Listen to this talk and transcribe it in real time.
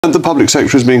And the public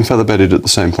sector is being feather-bedded at the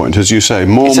same point, as you say,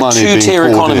 more money being poured in. It's a two-tier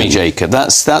economy, Jacob.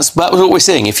 That's what we're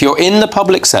seeing. If you're in the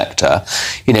public sector,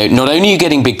 you know, not only are you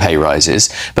getting big pay rises,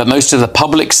 but most of the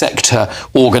public sector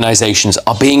organisations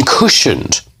are being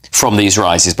cushioned from these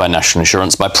rises by national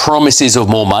insurance, by promises of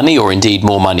more money, or indeed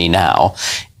more money now.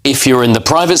 If you're in the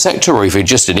private sector, or if you're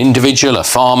just an individual, a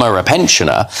farmer, a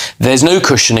pensioner, there's no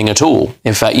cushioning at all.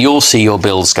 In fact, you'll see your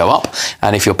bills go up.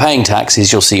 And if you're paying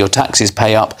taxes, you'll see your taxes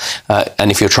pay up.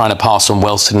 And if you're trying to pass on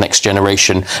wealth to the next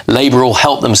generation, Labour will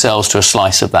help themselves to a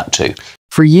slice of that too.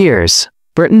 For years,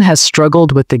 Britain has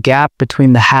struggled with the gap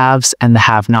between the haves and the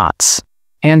have-nots.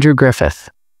 Andrew Griffith,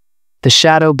 the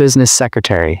shadow business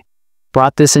secretary,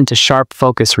 brought this into sharp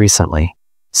focus recently.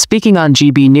 Speaking on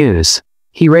GB News,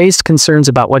 he raised concerns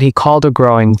about what he called a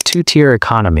growing two-tier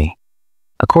economy.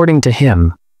 According to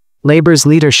him, Labour's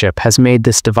leadership has made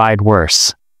this divide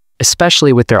worse,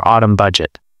 especially with their autumn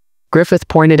budget. Griffith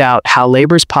pointed out how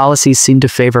Labour's policies seem to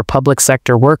favour public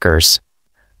sector workers,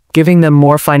 giving them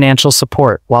more financial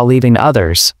support while leaving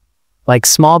others, like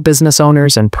small business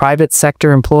owners and private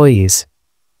sector employees,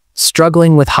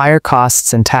 struggling with higher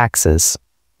costs and taxes.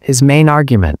 His main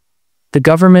argument: the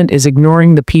government is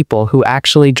ignoring the people who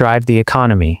actually drive the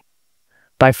economy.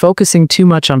 By focusing too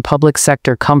much on public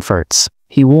sector comforts,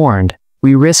 he warned,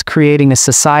 we risk creating a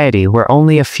society where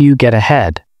only a few get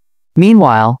ahead.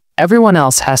 Meanwhile, everyone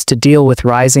else has to deal with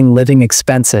rising living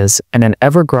expenses and an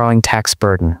ever-growing tax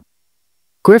burden.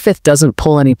 Griffith doesn't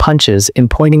pull any punches in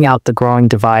pointing out the growing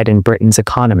divide in Britain's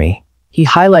economy. He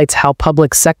highlights how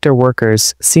public sector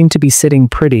workers seem to be sitting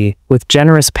pretty with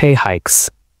generous pay hikes,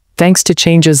 thanks to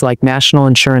changes like national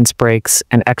insurance breaks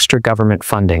and extra government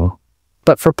funding.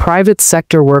 But for private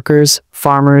sector workers,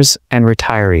 farmers, and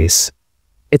retirees,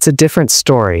 it's a different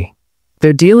story.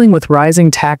 They're dealing with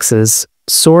rising taxes,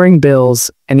 soaring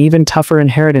bills, and even tougher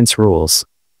inheritance rules.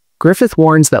 Griffith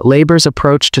warns that Labour's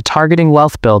approach to targeting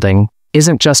wealth building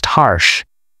isn't just harsh,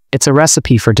 it's a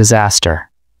recipe for disaster.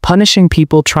 Punishing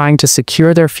people trying to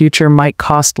secure their future might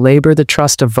cost Labour the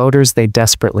trust of voters they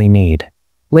desperately need.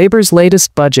 Labour's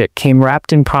latest budget came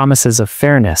wrapped in promises of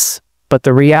fairness, but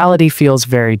the reality feels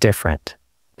very different.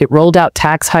 It rolled out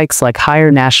tax hikes like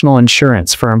higher national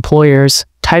insurance for employers,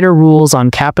 tighter rules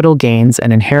on capital gains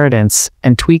and inheritance,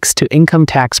 and tweaks to income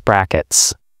tax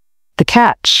brackets. The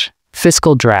catch: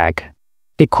 fiscal drag.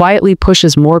 It quietly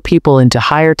pushes more people into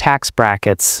higher tax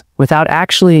brackets without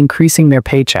actually increasing their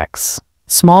paychecks.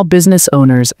 Small business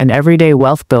owners and everyday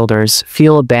wealth builders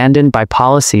feel abandoned by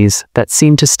policies that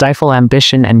seem to stifle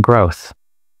ambition and growth.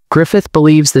 Griffith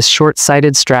believes this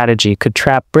short-sighted strategy could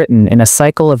trap Britain in a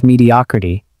cycle of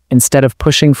mediocrity instead of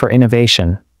pushing for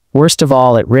innovation. Worst of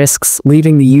all, it risks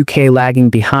leaving the UK lagging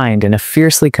behind in a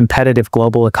fiercely competitive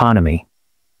global economy.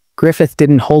 Griffith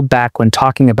didn't hold back when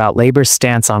talking about Labour's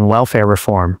stance on welfare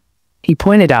reform. He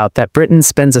pointed out that Britain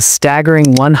spends a staggering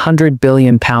 £100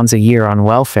 billion a year on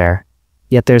welfare,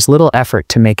 yet there's little effort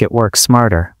to make it work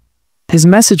smarter. His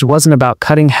message wasn't about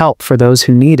cutting help for those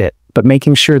who need it, but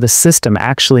making sure the system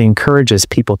actually encourages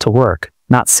people to work,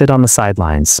 not sit on the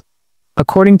sidelines.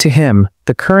 According to him,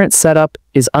 the current setup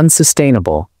is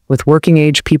unsustainable, with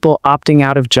working-age people opting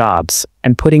out of jobs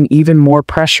and putting even more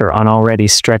pressure on already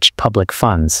stretched public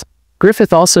funds.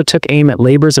 Griffith also took aim at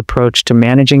Labour's approach to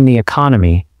managing the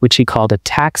economy, which he called a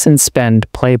tax and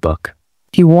spend playbook.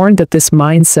 He warned that this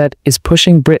mindset is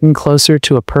pushing Britain closer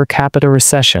to a per capita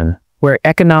recession, where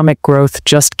economic growth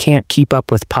just can't keep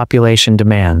up with population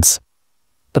demands.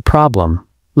 The problem: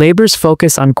 Labour's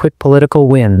focus on quick political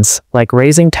wins, like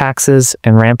raising taxes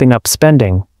and ramping up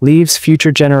spending, leaves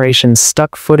future generations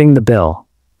stuck footing the bill.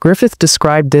 Griffith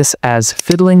described this as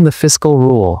fiddling the fiscal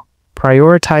rule,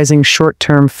 prioritizing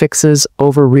short-term fixes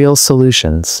over real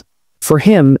solutions. For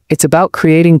him, it's about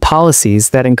creating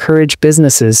policies that encourage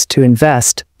businesses to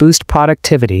invest, boost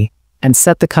productivity, and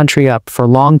set the country up for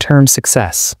long-term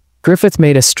success. Griffith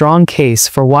made a strong case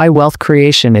for why wealth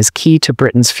creation is key to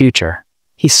Britain's future.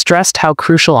 He stressed how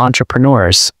crucial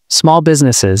entrepreneurs, small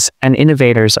businesses, and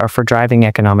innovators are for driving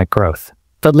economic growth.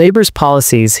 But Labour's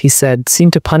policies, he said, seem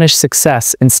to punish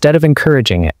success instead of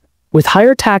encouraging it. With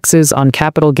higher taxes on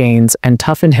capital gains and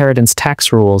tough inheritance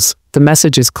tax rules, the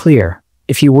message is clear: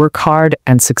 if you work hard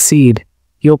and succeed,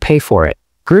 you'll pay for it.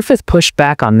 Griffith pushed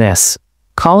back on this,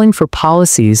 calling for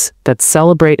policies that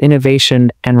celebrate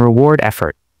innovation and reward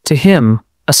effort. To him,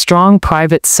 a strong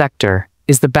private sector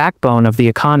is the backbone of the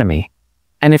economy,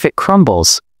 and if it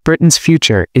crumbles, Britain's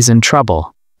future is in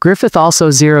trouble. Griffith also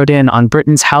zeroed in on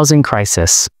Britain's housing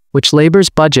crisis, which Labour's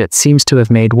budget seems to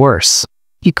have made worse.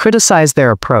 He criticized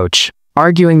their approach,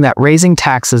 arguing that raising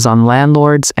taxes on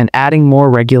landlords and adding more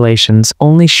regulations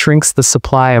only shrinks the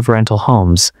supply of rental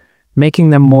homes, making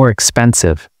them more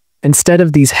expensive. Instead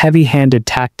of these heavy-handed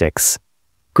tactics,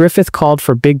 Griffith called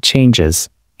for big changes,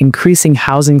 increasing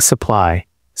housing supply,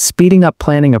 speeding up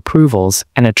planning approvals,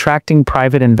 and attracting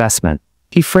private investment.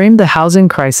 He framed the housing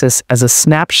crisis as a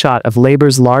snapshot of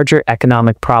labor's larger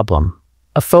economic problem,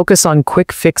 a focus on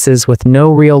quick fixes with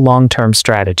no real long-term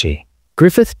strategy.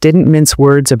 Griffith didn't mince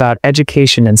words about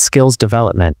education and skills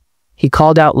development. He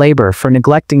called out labor for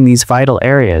neglecting these vital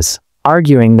areas,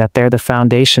 arguing that they're the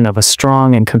foundation of a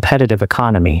strong and competitive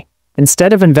economy.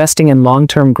 Instead of investing in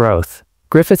long-term growth,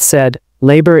 Griffith said,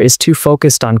 labor is too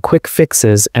focused on quick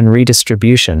fixes and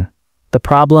redistribution. The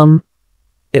problem?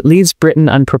 It leaves Britain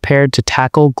unprepared to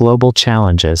tackle global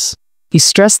challenges. He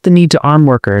stressed the need to arm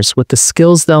workers with the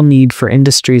skills they'll need for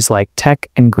industries like tech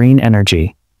and green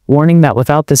energy, warning that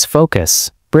without this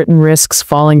focus, Britain risks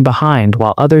falling behind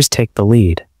while others take the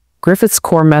lead. Griffith's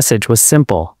core message was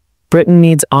simple. Britain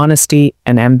needs honesty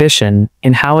and ambition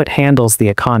in how it handles the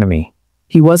economy.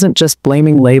 He wasn't just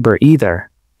blaming labor either.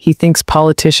 He thinks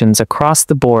politicians across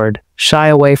the board shy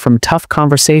away from tough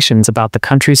conversations about the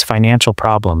country's financial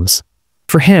problems.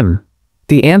 For him,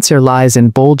 the answer lies in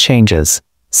bold changes,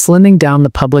 slimming down the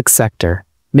public sector,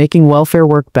 making welfare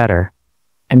work better,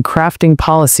 and crafting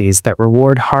policies that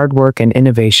reward hard work and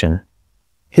innovation.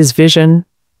 His vision,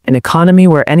 an economy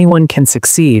where anyone can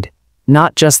succeed,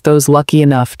 not just those lucky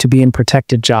enough to be in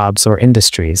protected jobs or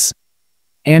industries.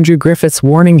 Andrew Griffith's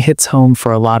warning hits home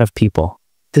for a lot of people.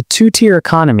 The two-tier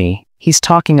economy he's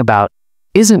talking about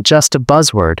isn't just a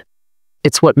buzzword.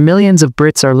 It's what millions of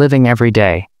Brits are living every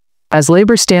day. As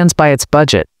Labour stands by its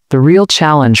budget, the real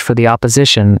challenge for the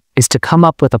opposition is to come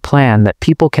up with a plan that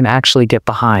people can actually get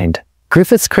behind.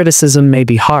 Griffith's criticism may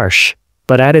be harsh,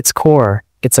 but at its core,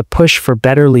 it's a push for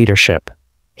better leadership.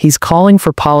 He's calling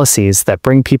for policies that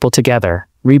bring people together,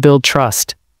 rebuild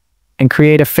trust, and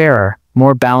create a fairer,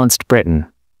 more balanced Britain.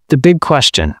 The big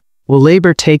question: will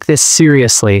Labour take this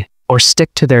seriously or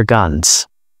stick to their guns?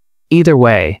 Either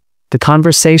way, the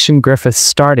conversation Griffith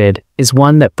started is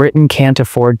one that Britain can't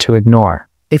afford to ignore.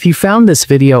 If you found this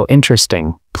video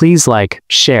interesting, please like,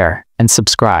 share, and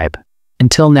subscribe.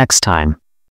 Until next time.